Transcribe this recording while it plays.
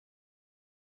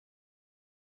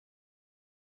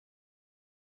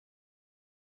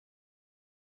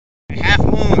half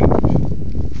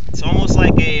moon. It's almost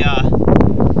like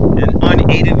an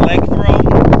unaided leg throw.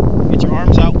 Get your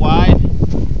arms out wide,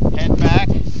 head back,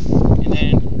 and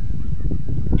then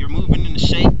you're moving in the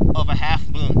shape of a half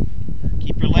moon.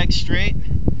 Keep your legs straight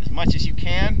as much as you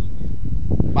can.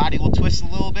 Body will twist a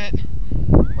little bit,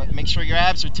 but make sure your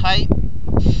abs are tight.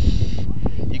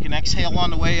 You can exhale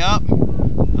on the way up.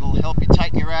 It'll help you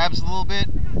tighten your abs a little bit.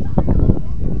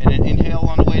 And then inhale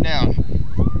on the way down.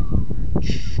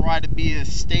 Try to be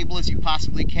as stable as you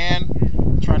possibly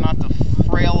can. Try not to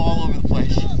frail all over the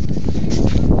place.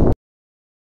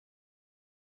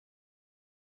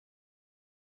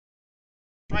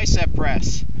 Tricep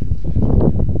press.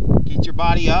 Get your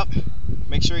body up.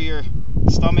 Make sure your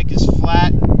stomach is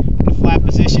flat, in a flat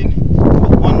position.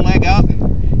 Put one leg up.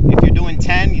 If you're doing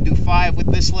 10, you do 5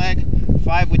 with this leg,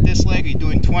 5 with this leg. You're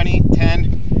doing 20, 10,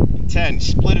 and 10.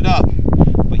 Split it up.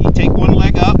 But you take one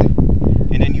leg up,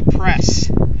 and then you press.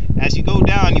 As you go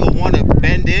down, you'll want to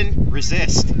bend in,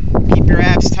 resist. Keep your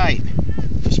abs tight.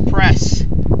 Just press.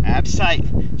 Abs tight.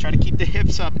 Try to keep the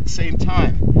hips up at the same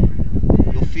time.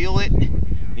 You'll feel it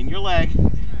in your leg.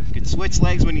 You can switch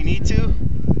legs when you need to.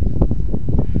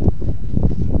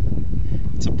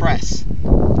 It's a press.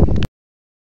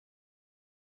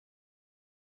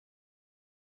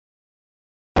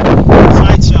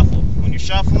 Side shuffle. When you're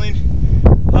shuffling,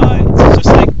 it's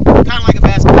just like kind of like a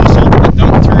basketball shuffle, but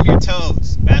don't turn your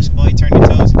toes. Basketball, you turn your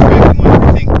toes and track. You want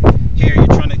everything here. You're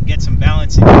trying to get some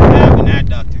balance in your ab and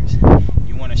adductors.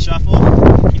 You want to shuffle,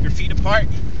 keep your feet apart,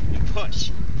 and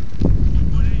push.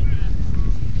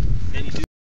 Then you do.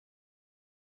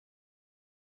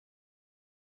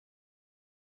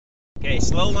 Okay,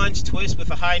 slow lunge twist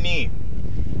with a high knee.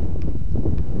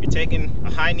 You're taking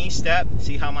a high knee step.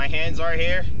 See how my hands are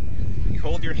here? You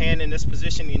hold your hand in this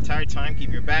position the entire time.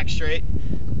 Keep your back straight.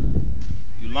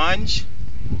 You lunge.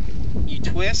 You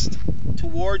twist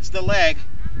towards the leg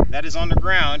that is on the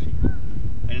ground.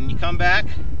 And then you come back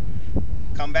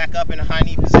up in a high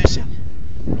knee position.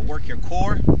 It'll work your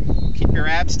core. Keep your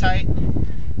abs tight.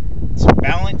 It's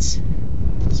balance.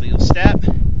 So you'll step.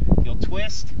 You'll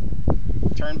twist.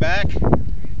 Turn back,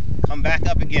 come back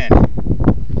up again.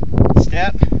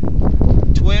 Step,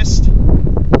 twist,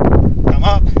 come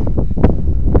up,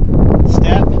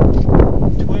 step,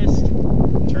 twist,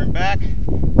 turn back,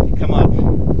 and come up.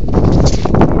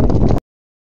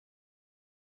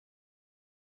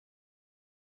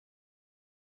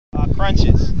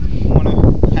 Crunches. You want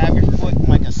to have your foot in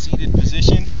like a seated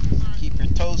position. Keep your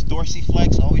toes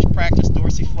dorsiflex. Always practice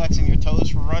dorsiflexing your toes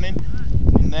for running.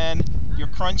 And then you're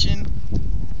crunching.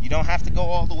 You don't have to go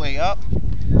all the way up,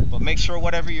 but make sure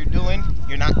whatever you're doing,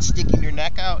 you're not sticking your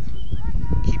neck out.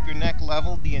 Keep your neck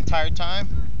level the entire time.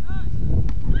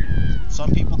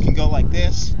 Some people can go like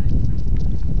this.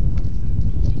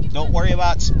 Don't worry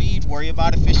about speed, worry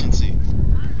about efficiency.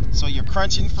 So you're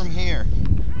crunching from here.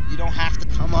 You don't have to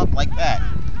come up like that.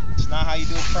 It's not how you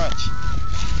do a crunch.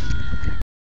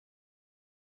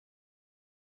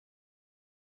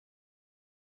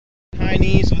 High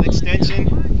knees with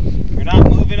extension. You're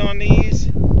not moving on these,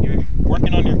 you're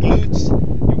working on your glutes,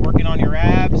 you're working on your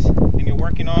abs, and you're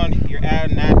working on your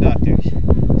ab and adductors.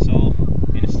 So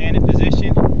in a standing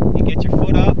position, you get your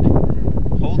foot up,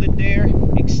 hold it there,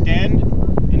 extend,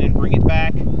 and then bring it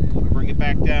back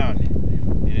down,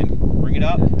 and then bring it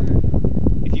up.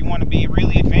 If you want to be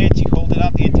really advanced, you hold it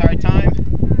up the entire time,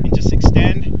 and just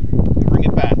extend, and bring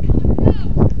it back.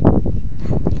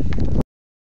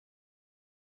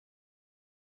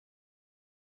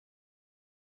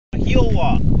 Heel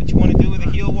walk. What you want to do with a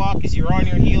heel walk is you're on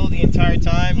your heel the entire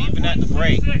time, even at the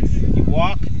break. You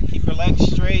walk, keep your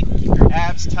legs straight, keep your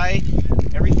abs tight.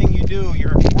 Everything you do,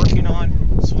 you're working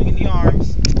on swinging the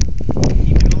arms,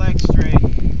 keeping the legs straight,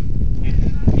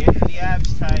 getting the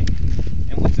abs tight.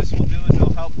 And what this will do is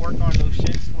it'll help work on those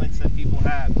shin splints that people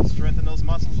have. Strengthen those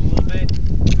muscles a little bit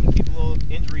and keep a little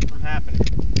injury from happening.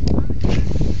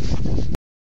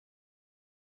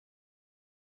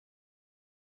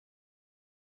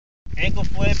 Ankle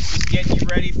flips, just getting you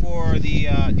ready for the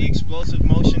explosive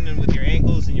motion and with your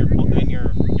ankles and your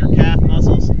calf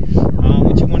muscles.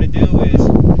 What you want to do is,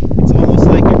 it's almost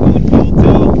like you're going heel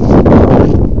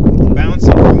toe,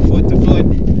 bouncing from foot to foot,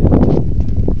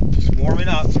 just warming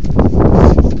up.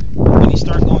 When you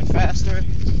start going faster,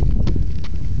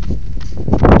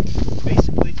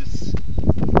 basically just a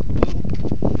little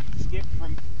skip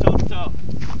from toe to toe.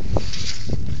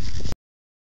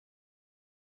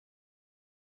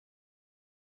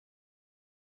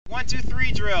 1, 2,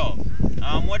 3 drill.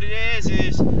 What it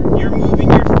is you're moving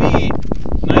your feet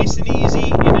nice and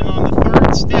easy, and then on the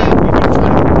third step, you're going to try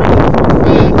to bring it forward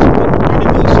fast, but bring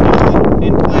it motion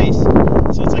in place.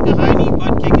 So it's like a high knee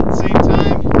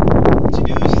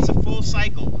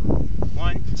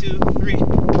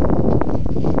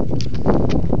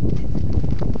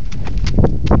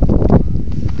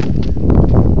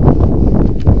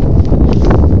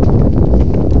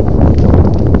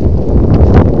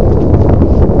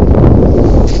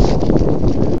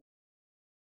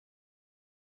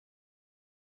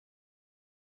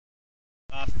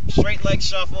Straight leg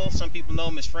shuffle. Some people know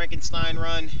them as Frankenstein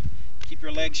run. Keep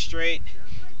your legs straight.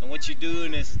 And what you're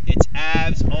doing is it's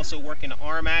abs, also working the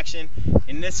arm action.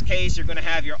 In this case, you're going to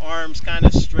have your arms kind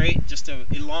of straight just to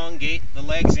elongate the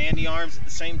legs and the arms at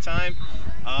the same time.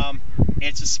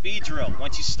 It's a speed drill.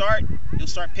 Once you start, you'll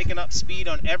start picking up speed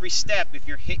on every step if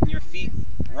you're hitting your feet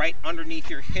right underneath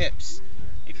your hips.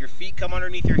 If your feet come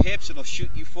underneath your hips, it'll shoot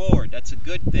you forward. That's a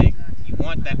good thing. You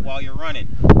want that while you're running.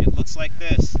 It looks like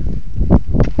this.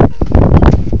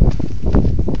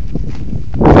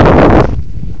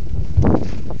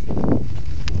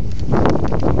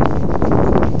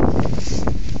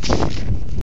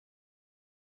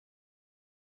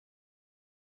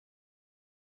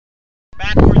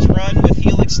 Backwards run with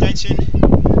heel extension.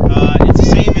 It's the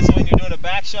same as when you're doing a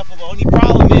back shuffle. The only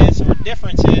problem is, or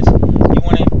difference is, you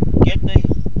want to get the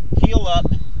heel up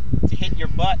to hit your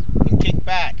butt and kick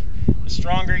back. The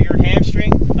stronger your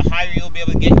hamstring, the higher you'll be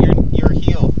able to get your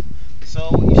heel. So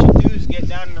what you should do is get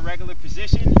down in a regular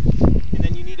position, and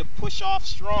then you need to push off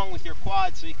strong with your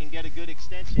quads so you can get a good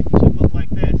extension. It should look like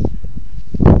this.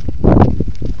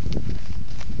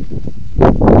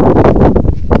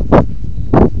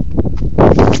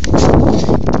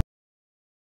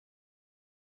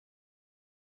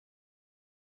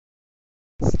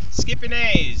 Skipping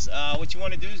A's, what you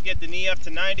want to do is get the knee up to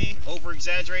 90, over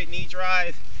exaggerate knee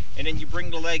drive, and then you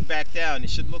bring the leg back down. It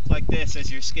should look like this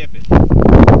as you're skipping.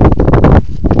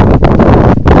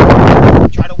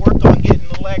 Try to work on getting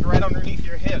the leg right underneath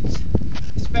your hips,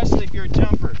 especially if you're a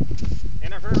jumper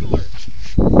and a hurdler.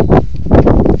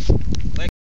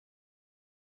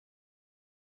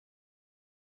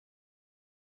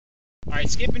 Alright,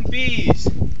 skipping B's.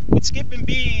 With skipping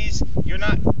B's, you're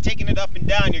not taking it up and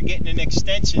down, you're getting an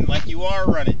extension like you are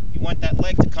running. You want that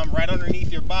leg to come right underneath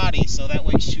your body so that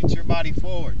way it shoots your body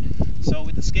forward. So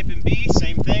with the skipping B,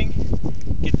 same thing.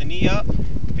 Get the knee up,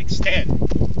 extend.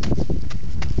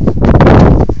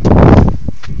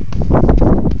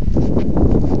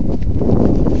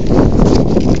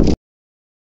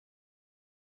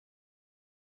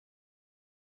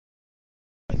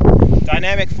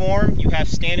 Dynamic form, you have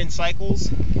standing cycles.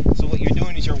 So what you're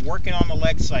doing is you're working on the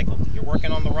leg cycle. You're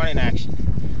working on the running action.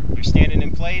 You're standing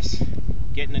in place,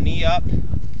 getting the knee up,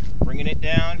 bringing it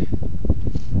down.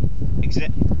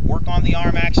 Work on the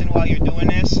arm action while you're doing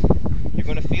this. You're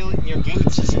going to feel it in your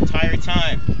glutes this entire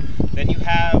time. Then you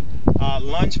have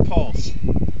lunge pulse.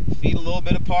 Feet a little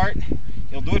bit apart.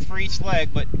 You'll do it for each leg,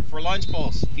 but for lunge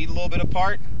pulse, feet a little bit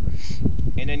apart,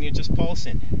 and then you're just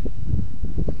pulsing.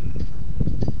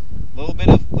 Little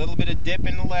bit of dip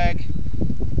in the leg.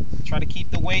 Try to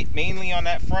keep the weight mainly on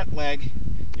that front leg.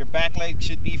 Your back leg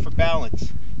should be for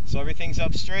balance. So everything's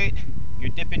up straight, you're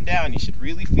dipping down. You should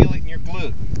really feel it in your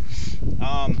glute.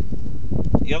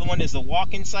 The other one is the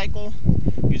walking cycle.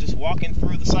 You're just walking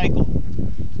through the cycle.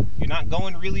 You're not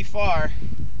going really far.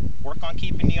 Work on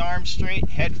keeping the arms straight,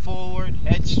 head forward,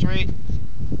 head straight.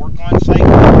 Work on cycle.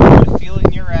 You're going to feel it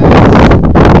in your abs.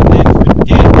 And then for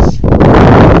dips,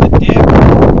 the dip,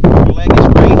 your leg is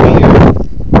right here.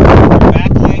 Your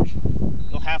back leg,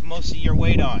 you'll have most of your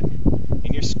weight on.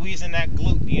 And you're squeezing that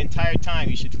glute the entire time.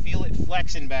 You should feel it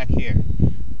flexing back here.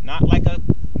 Not like a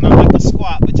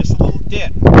squat, but just a little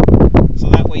dip. So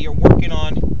that way you're working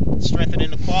on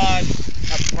strengthening the quad,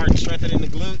 strengthening the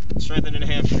glute, strengthening the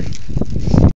hamstring.